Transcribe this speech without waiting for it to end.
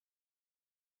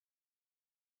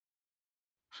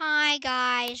Hi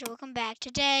guys, welcome back.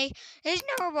 Today is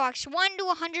USERblocks 1 to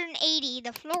 180.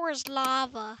 The floor is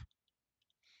lava.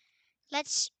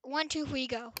 Let's 1, 2, 3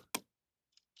 go.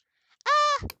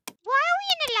 Why are we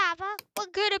in the lava? We're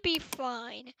gonna be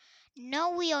fine.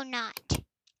 No, we are not.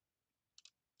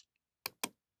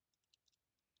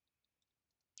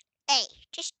 Hey,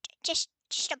 just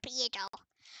a beetle.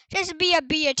 Just be a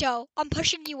beetle. I'm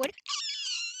pushing you in.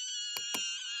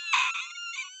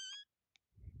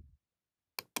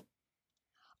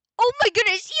 Oh my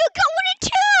goodness, you got one in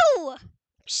two!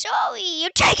 I'm sorry, you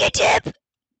take a dip.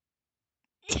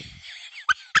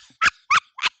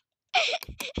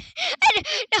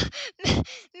 No,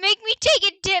 make me take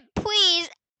a dip, please.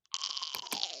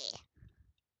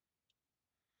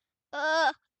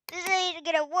 This ain't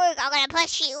gonna work. I'm gonna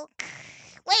push you.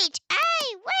 Wait,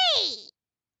 hey, wait.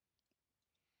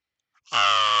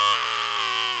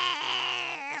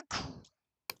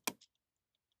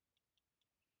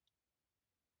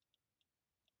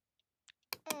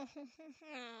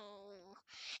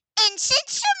 And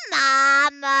since your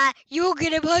mama, you're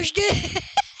gonna push it.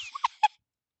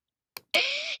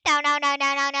 No, no, no,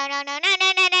 no, no, no, no, no, no,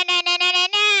 no, no, no, no, no, no, no,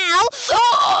 no.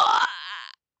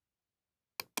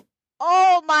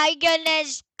 Oh my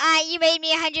goodness. You made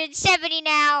me 170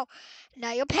 now.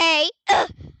 Now you'll pay.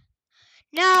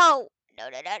 No. No, no,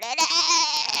 no, no, no.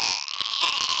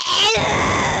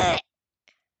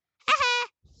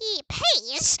 He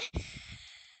pays.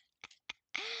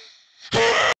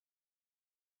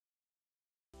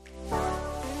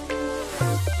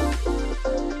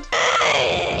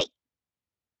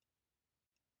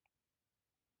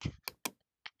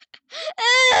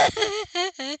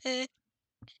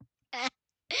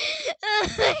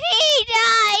 He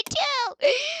died too.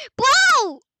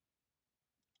 Whoa!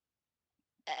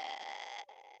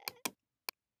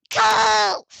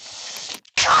 Go!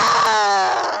 Go!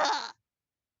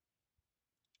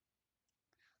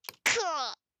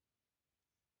 Go!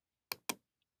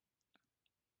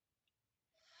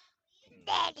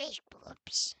 Medish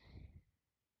poops.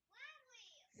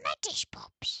 Medish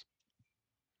poops.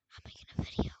 I'm making a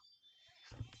video.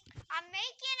 I'm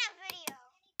making a video.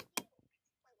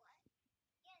 Wait, what?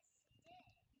 Yes, he did.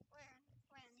 Where?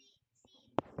 When?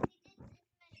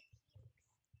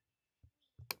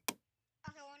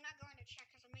 Okay, well, I'm not going to check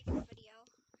because I'm making a video.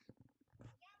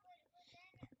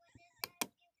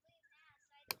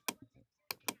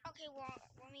 Okay, well,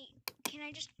 let me. Can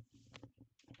I just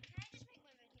make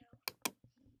my video?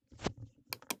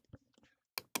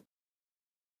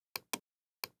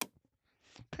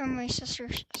 From my sister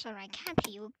said I cat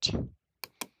puked.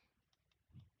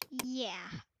 Yeah,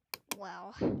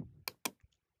 well,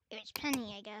 it was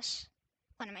Penny, I guess.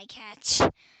 One of my cats.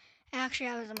 Actually,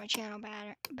 I was on my channel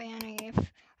banner. If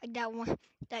like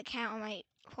that cat on my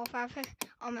profile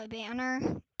on my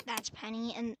banner, that's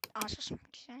Penny, and also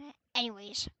Smarty's in it.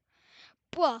 Anyways,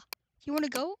 bruh, you wanna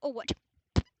go or what?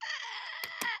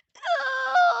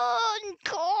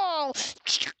 Call.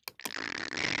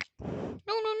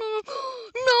 No, no, no, no,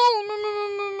 no, no, no,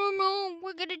 no, no, no.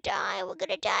 We're gonna die. We're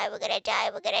gonna die. We're gonna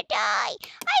die. We're gonna die.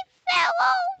 I fell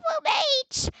over,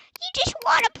 mates. You just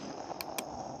wanna.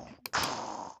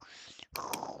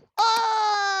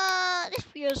 Oh, this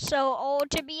feels so old,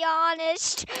 to be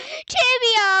honest.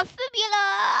 Tibia,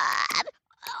 fibula.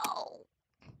 Oh,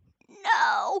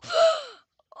 no.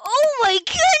 Oh my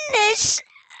goodness.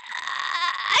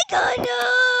 I got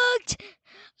knocked.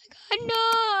 I got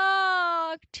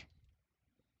knocked.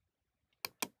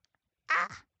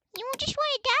 You just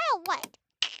want to die or what?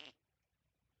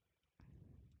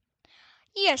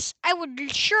 Yes, I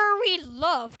would surely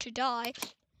love to die.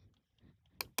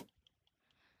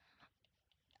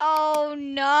 Oh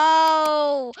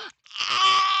no!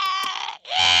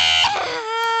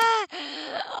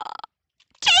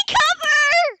 Take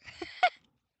cover!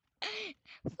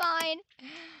 Fine.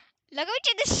 Look out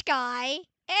to the sky.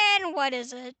 And what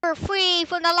is it? We're free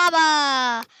from the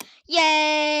lava! Yay!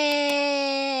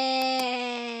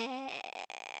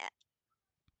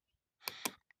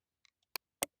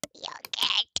 You're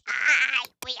gonna die!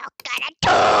 We are gonna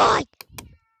die!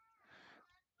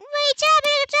 Wait, it's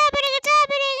happening! It's happening! It's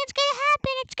happening! It's gonna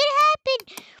happen! It's gonna happen!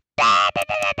 Blah, blah,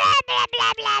 blah, blah, blah,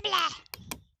 blah, blah, blah.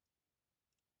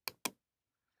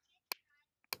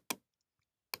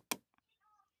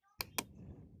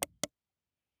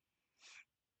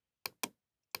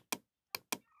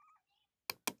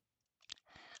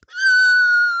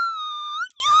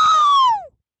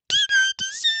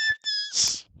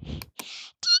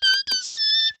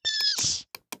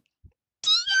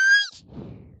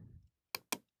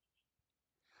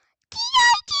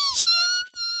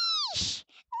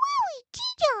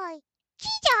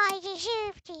 I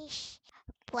deserve this.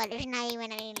 Well, there's not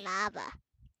even any lava.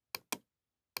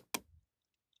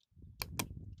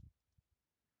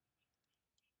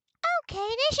 Okay,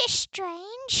 this is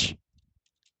strange.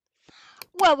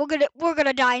 Well, we're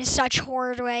gonna die in such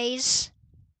horrid ways.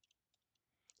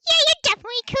 Yeah, you're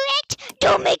definitely correct.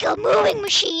 Don't make a moving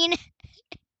machine.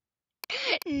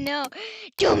 No,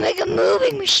 don't make a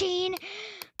moving machine.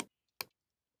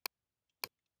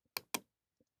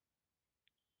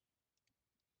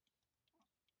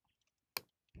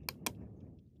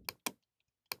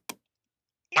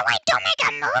 No, I don't make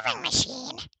a moving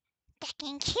machine. That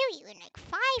can kill you in like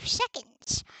 5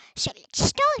 seconds. So let's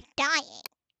start dying.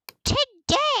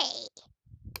 Today.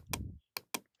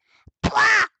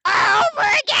 Blah! Over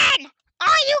again!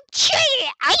 Are you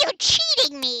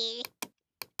cheating me?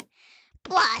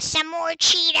 Blah, some more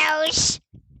Cheetos.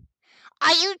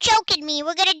 Are you joking me?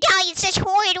 We're gonna die in such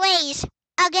horrid ways.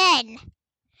 Again.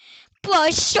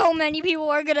 But so many people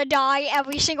are gonna die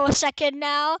every single second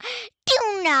now.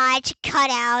 Do not cut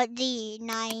out the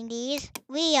 90s.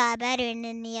 We are better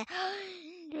than the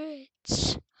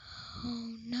 100s.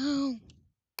 Oh no.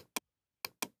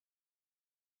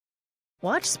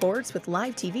 Watch sports with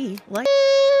live TV like.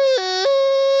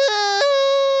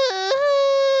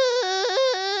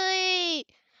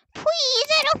 Please,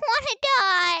 I don't want to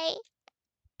die.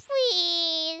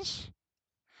 Please.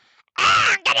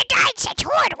 Ah, I'm gonna die in such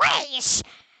horrid ways.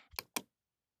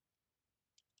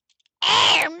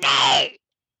 Oh no!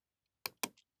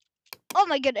 Oh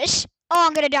my goodness. Oh,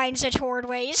 I'm gonna die in such horrid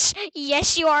ways.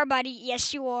 Yes, you are, buddy.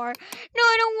 Yes, you are. No,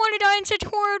 I don't want to die in such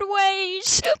horrid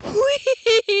ways.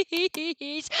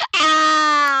 Please.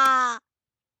 Ah!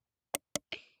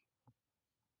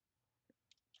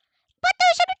 But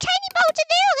those little tiny boats in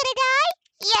there are gonna die.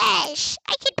 Yes,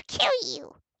 I can kill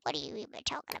you. What are you even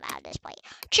talking about at this point?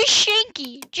 Just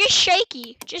shaky. Just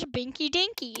shaky. Just binky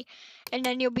dinky. And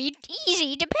then you'll be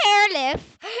easy to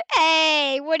paralift.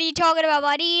 Hey, what are you talking about,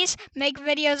 buddies? Make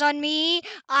videos on me?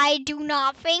 I do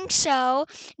not think so.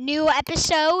 New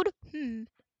episode?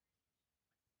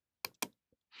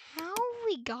 How have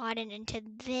we gotten into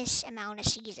this amount of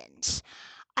seasons?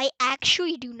 I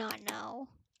actually do not know.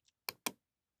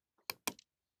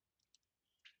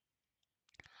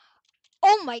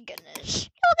 Oh my goodness.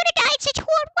 You're gonna die in such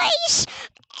horrid ways.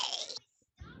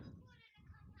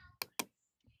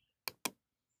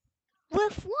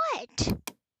 With what?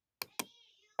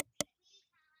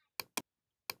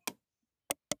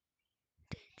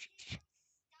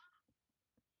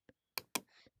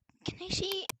 Can I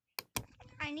see?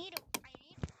 I need.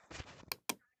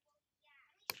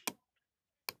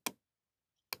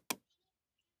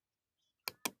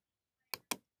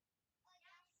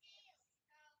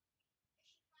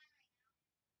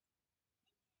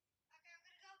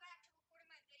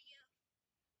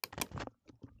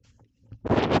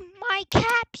 My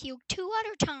cat puked 2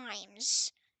 other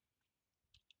times.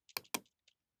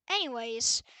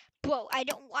 Anyways, whoa, I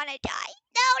don't want to die.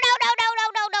 No, no, no, no, no,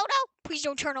 no, no, no. Please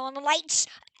don't turn on the lights.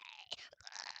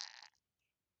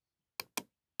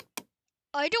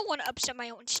 I don't want to upset my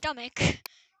own stomach.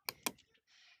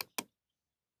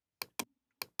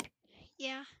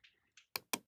 Yeah.